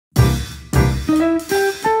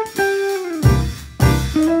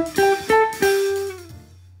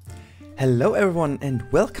Hello everyone and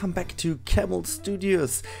welcome back to Camel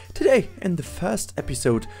Studios. Today in the first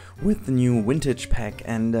episode with the new vintage pack,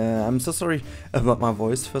 and I'm so sorry about my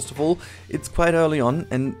voice. First of all, it's quite early on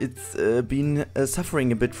and it's been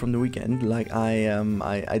suffering a bit from the weekend. Like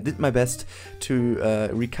I did my best to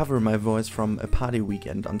recover my voice from a party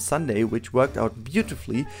weekend on Sunday, which worked out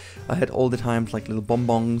beautifully. I had all the times like little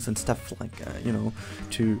bonbons and stuff like you know,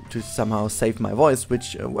 to somehow save my voice,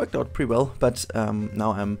 which worked out pretty well. But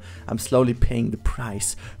now I'm slowly paying the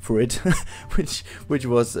price for it, which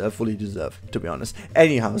was fully deserved, to be honest.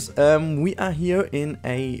 Anyhow, we are here in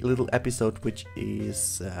a little episode which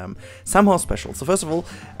is somehow special. So first of all,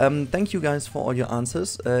 thank you guys for all your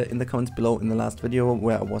answers in the comments below in the last video,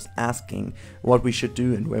 where I was asking what we should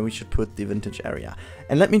do and where we should put the vintage area.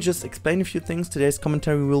 And let me just explain a few things. Today's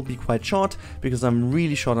commentary will be quite short because I'm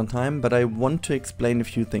really short on time, but I want to explain a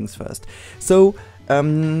few things first. So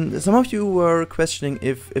some of you were questioning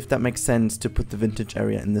if that makes sense to put the vintage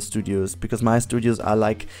area in the studios, because my studios are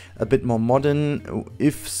like a bit more modern,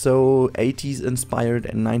 if so 80s inspired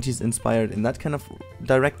and 90s inspired, in that kind of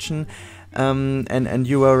direction, and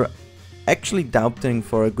you were actually doubting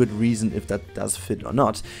for a good reason if that does fit or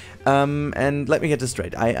not. And let me get this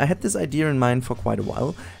straight. I had this idea in mind for quite a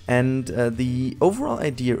while, and the overall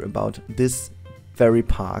idea about this very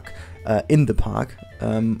park, in the park,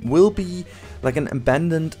 will be like an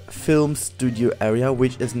abandoned film studio area,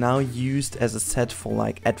 which is now used as a set for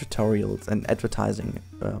like advertorials and advertising,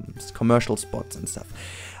 commercial spots and stuff.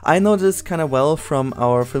 I know this kind of well from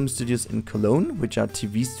our film studios in Cologne, which are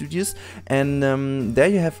TV studios, and there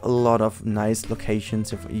you have a lot of nice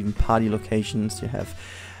locations. You have even party locations. You have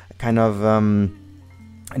kind of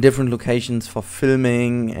different locations for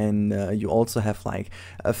filming, and you also have like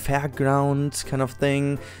a fairground kind of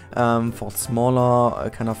thing for smaller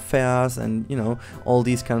kind of fairs, and you know, all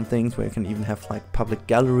these kind of things where you can even have like public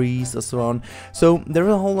galleries or so on. So there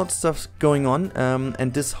is a whole lot of stuff going on,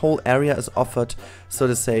 and this whole area is offered, so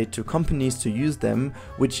to say, to companies to use them,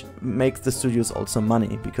 which makes the studios also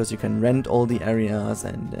money, because you can rent all the areas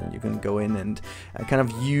and you can go in and kind of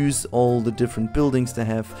use all the different buildings they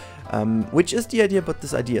have, which is the idea about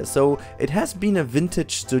this idea. So it has been a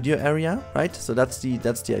vintage studio area, right? So that's the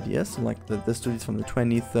idea. So like the studios from the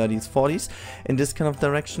 20s, 30s, 40s in this kind of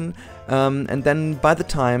direction, and then by the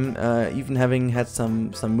time even having had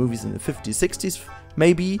some movies in the 50s, 60s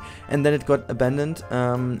maybe, and then it got abandoned,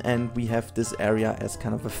 and we have this area as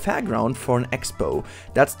kind of a fairground for an expo.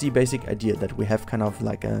 That's the basic idea, that we have kind of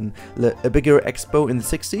like a bigger expo in the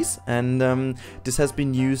 60s, and this has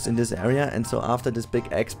been used in this area. And so after this big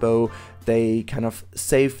expo, they kind of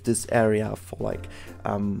saved this area for like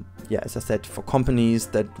yeah, as I said, for companies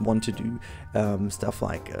that want to do stuff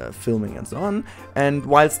like filming and so on. And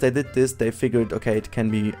whilst they did this, they figured, okay, it can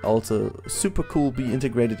be also super cool, be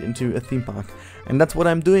integrated into a theme park. And that's what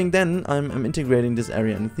I'm doing then. I'm integrating this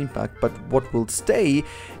area in a theme park. But what will stay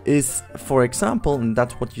is, for example, and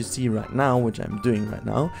that's what you see right now, which I'm doing right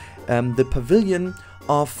now, the pavilion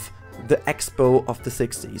of the Expo of the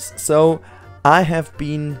 60s. So I have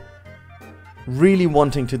been really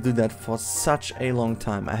wanting to do that for such a long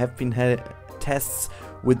time. I have been had tests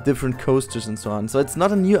with different coasters and so on. So it's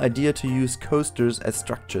not a new idea to use coasters as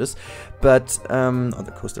structures, but or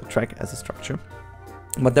the coaster track as a structure.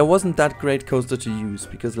 But there wasn't that great coaster to use,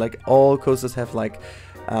 because like all coasters have like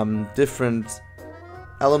different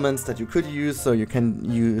elements that you could use. So you can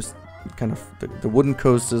use kind of the wooden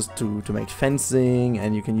coasters to make fencing,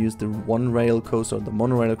 and you can use the one rail coaster or the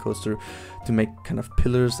monorail coaster to make kind of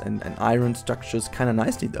pillars and iron structures kind of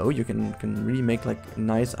nicely. Though you can really make like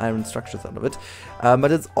nice iron structures out of it,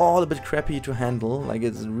 but it's all a bit crappy to handle. Like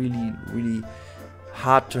it's really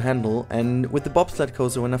hard to handle. And with the bobsled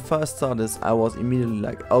coaster, when I first saw this, I was immediately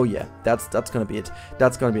like, oh yeah, that's gonna be it.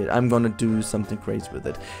 That's gonna be it. I'm gonna do something crazy with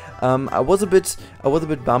it. I was a bit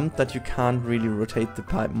bummed that you can't really rotate the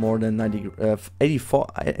pipe more than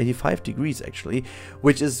 85 degrees actually,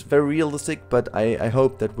 which is very realistic. But I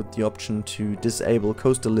hope that with the option to disable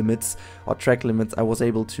coaster limits or track limits, I was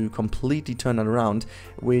able to completely turn it around,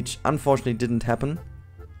 which unfortunately didn't happen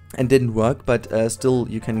and didn't work, but still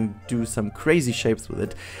you can do some crazy shapes with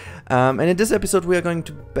it. And in this episode we are going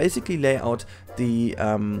to basically lay out the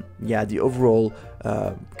the overall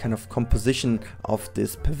kind of composition of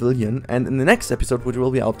this pavilion. And in the next episode, which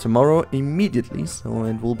will be out tomorrow immediately, so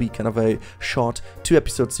it will be kind of a short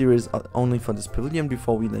 2-episode series only for this pavilion,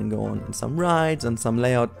 before we then go on some rides and some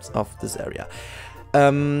layouts of this area.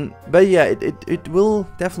 But yeah, it will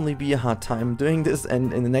definitely be a hard time doing this,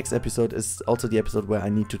 and in the next episode is also the episode where I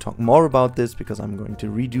need to talk more about this, because I'm going to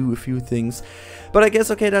redo a few things. But I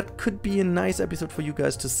guess, okay, that could be a nice episode for you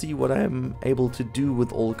guys to see what I'm able to do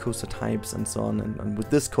with all coaster types and so on, and with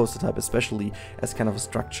this coaster type especially as kind of a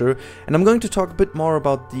structure. And I'm going to talk a bit more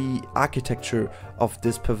about the architecture of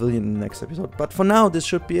this pavilion in the next episode. But for now, this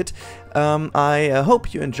should be it. I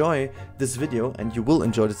hope you enjoy this video, and you will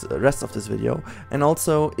enjoy the rest of this video. And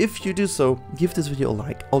also, if you do so, give this video a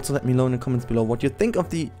like. Also, let me know in the comments below what you think of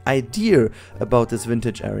the idea about this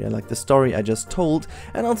vintage area, like the story I just told.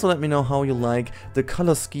 And also let me know how you like the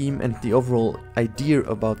color scheme and the overall idea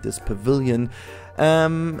about this pavilion.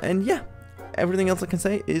 And yeah, everything else I can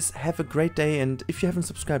say is have a great day, and if you haven't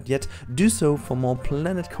subscribed yet, do so for more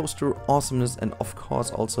Planet Coaster awesomeness, and of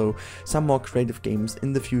course also some more creative games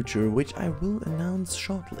in the future, which I will announce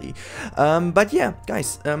shortly. But yeah,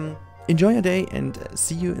 guys, enjoy your day, and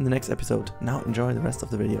see you in the next episode. Now enjoy the rest of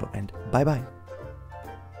the video, and bye bye.